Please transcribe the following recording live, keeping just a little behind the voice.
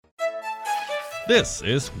This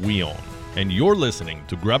is WION, and you're listening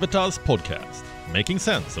to Gravitas podcast, making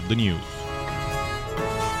sense of the news.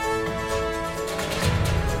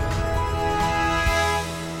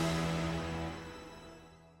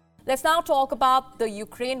 Let's now talk about the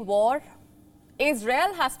Ukraine war.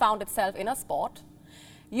 Israel has found itself in a spot.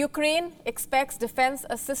 Ukraine expects defense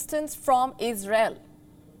assistance from Israel.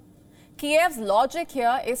 Kyiv's logic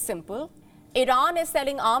here is simple. Iran is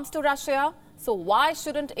selling arms to Russia, so why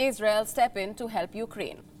shouldn't Israel step in to help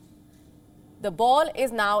Ukraine? The ball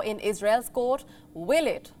is now in Israel's court. Will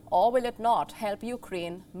it or will it not help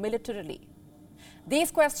Ukraine militarily?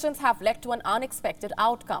 These questions have led to an unexpected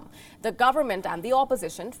outcome. The government and the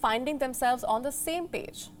opposition finding themselves on the same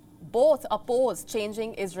page. Both oppose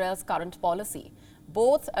changing Israel's current policy.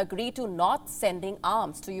 Both agree to not sending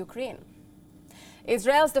arms to Ukraine.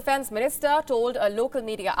 Israel's defense minister told a local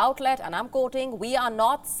media outlet, and I'm quoting, "We are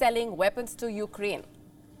not selling weapons to Ukraine."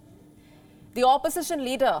 The opposition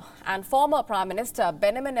leader and former Prime Minister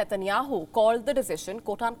Benjamin Netanyahu called the decision,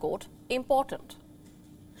 quote-unquote, important.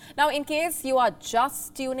 Now, in case you are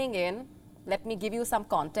just tuning in, let me give you some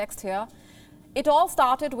context here. It all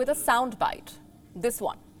started with a soundbite, this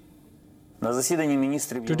one.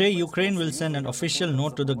 Today, Ukraine will send an official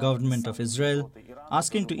note to the government of Israel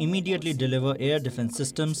asking to immediately deliver air defense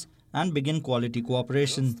systems and begin quality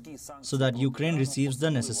cooperation so that Ukraine receives the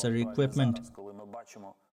necessary equipment.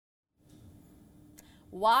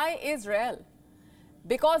 Why Israel?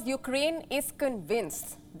 Because Ukraine is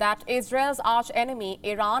convinced that Israel's arch-enemy,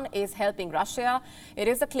 Iran, is helping Russia. It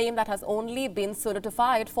is a claim that has only been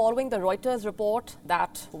solidified following the Reuters report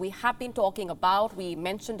that we have been talking about. We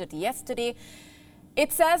mentioned it yesterday.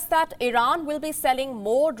 It says that Iran will be selling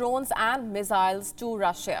more drones and missiles to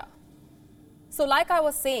Russia. So like I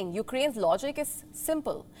was saying, Ukraine's logic is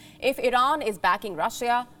simple. If Iran is backing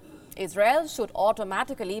Russia, Israel should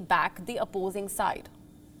automatically back the opposing side.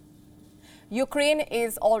 Ukraine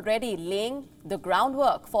is already laying the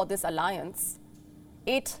groundwork for this alliance.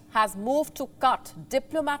 It has moved to cut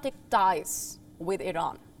diplomatic ties with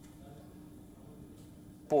Iran.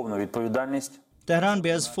 Tehran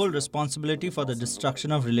bears full responsibility for the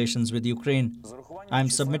destruction of relations with Ukraine. I am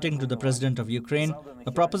submitting to the President of Ukraine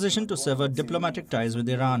a proposition to sever diplomatic ties with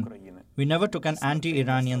Iran. We never took an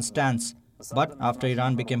anti-Iranian stance. But after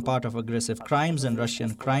Iran became part of aggressive crimes and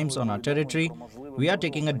Russian crimes on our territory, we are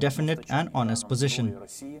taking a definite and honest position.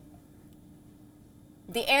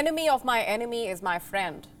 The enemy of my enemy is my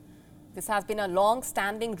friend. This has been a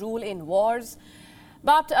long-standing rule in wars.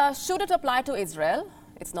 But should it apply to Israel?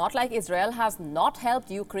 It's not like Israel has not helped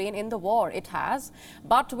Ukraine in the war. It has,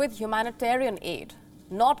 but with humanitarian aid,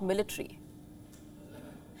 not military.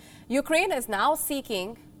 Ukraine is now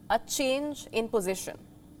seeking a change in position.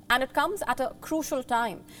 And it comes at a crucial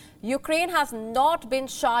time. Ukraine has not been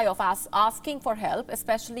shy of asking for help,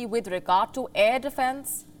 especially with regard to air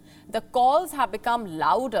defense. The calls have become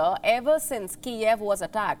louder ever since Kyiv was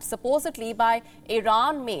attacked, supposedly by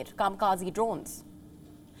Iran-made kamikaze drones.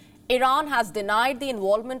 Iran has denied the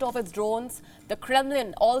involvement of its drones, the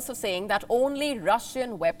Kremlin also saying that only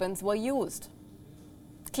Russian weapons were used.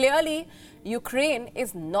 Clearly, Ukraine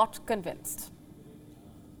is not convinced.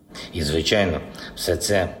 I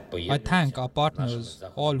thank our partners,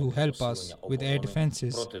 all who help us with air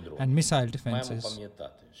defenses and missile defenses.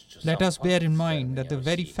 Let us bear in mind that the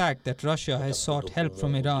very fact that Russia has sought help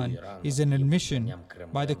from Iran is an admission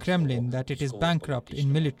by the Kremlin that it is bankrupt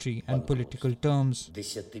in military and political terms.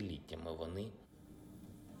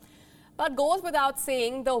 But goes without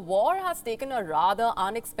saying, the war has taken a rather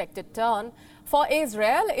unexpected turn. For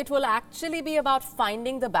Israel, it will actually be about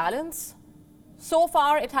finding the balance. So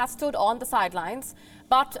far, it has stood on the sidelines,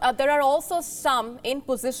 but there are also some in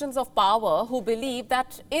positions of power who believe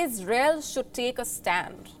that Israel should take a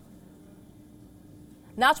stand.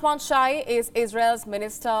 Nachman Shai is Israel's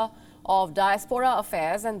Minister of Diaspora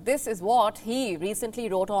Affairs, and this is what he recently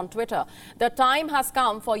wrote on Twitter. The time has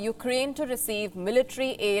come for Ukraine to receive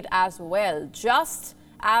military aid as well, just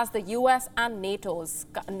as the US and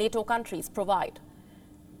NATO countries provide.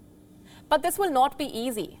 But this will not be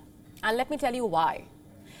easy. And let me tell you why.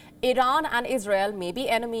 Iran and Israel may be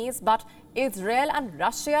enemies, but Israel and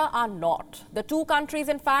Russia are not. The two countries,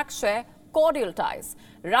 in fact, share cordial ties.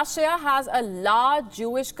 Russia has a large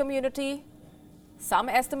Jewish community. Some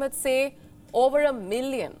estimates say over 1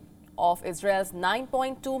 million of Israel's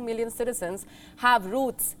 9.2 million citizens have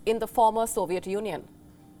roots in the former Soviet Union.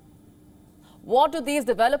 What do these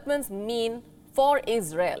developments mean for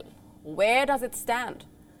Israel? Where does it stand?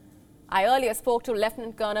 I earlier spoke to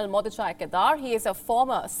Lieutenant Colonel Mordechai Kedar. He is a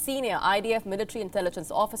former senior IDF military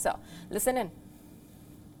intelligence officer. Listen in.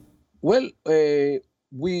 Well,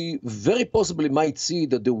 we very possibly might see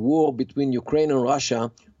that the war between Ukraine and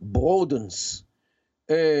Russia broadens,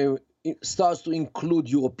 it starts to include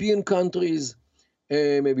European countries,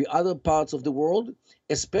 maybe other parts of the world,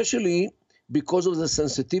 especially because of the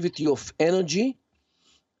sensitivity of energy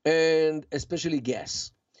and especially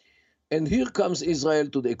gas. And here comes Israel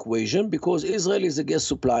to the equation, because Israel is a gas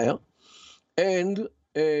supplier. And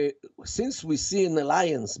since we see an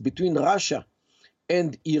alliance between Russia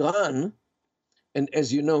and Iran, and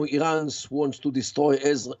as you know, Iran wants to destroy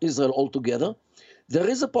Israel altogether, there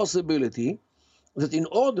is a possibility that in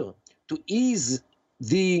order to ease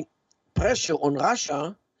the pressure on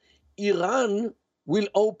Russia, Iran will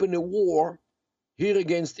open a war here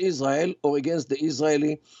against Israel or against the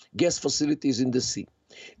Israeli gas facilities in the sea.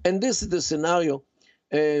 And this is the scenario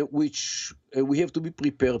which we have to be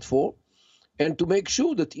prepared for, and to make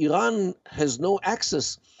sure that Iran has no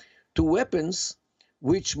access to weapons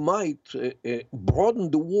which might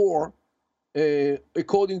broaden the war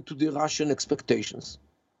according to the Russian expectations.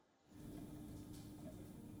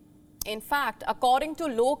 In fact, according to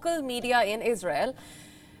local media in Israel,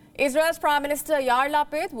 Israel's Prime Minister Yair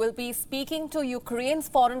Lapid will be speaking to Ukraine's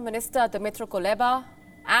Foreign Minister Dmytro Kuleba,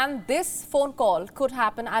 and this phone call could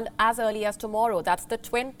happen as early as tomorrow. That's the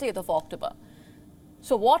 20th of October.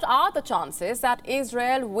 So what are the chances that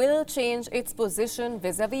Israel will change its position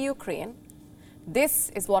vis-a-vis Ukraine?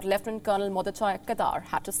 This is what Lieutenant Colonel Mordechai Kedar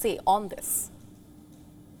had to say on this.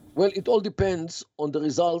 Well, it all depends on the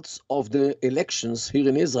results of the elections here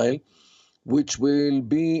in Israel, which will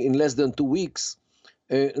be in less than 2 weeks,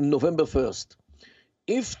 November 1st.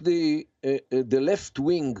 If the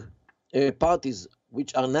left-wing parties,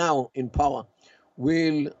 which are now in power,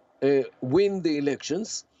 will win the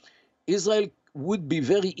elections, Israel would be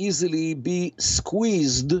very easily be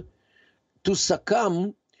squeezed to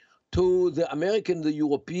succumb to the American, the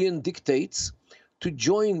European dictates to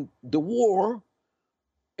join the war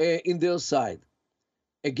in their side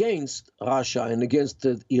against Russia and against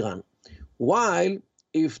Iran. While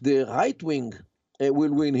if the right wing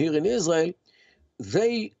will win here in Israel,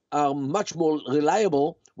 they are much more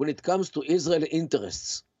reliable when it comes to Israeli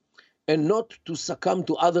interests and not to succumb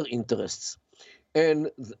to other interests. And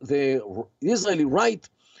the Israeli right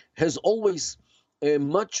has always a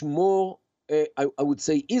much more, I would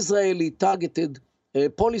say, Israeli targeted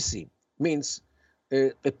policy, means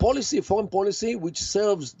a policy, foreign policy, which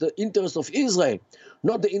serves the interest of Israel,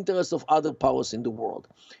 not the interest of other powers in the world.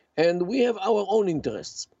 And we have our own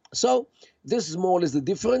interests. So this is more or less the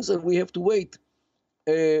difference, and we have to wait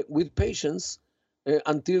with patience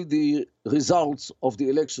until the results of the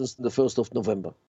elections on the 1st of November.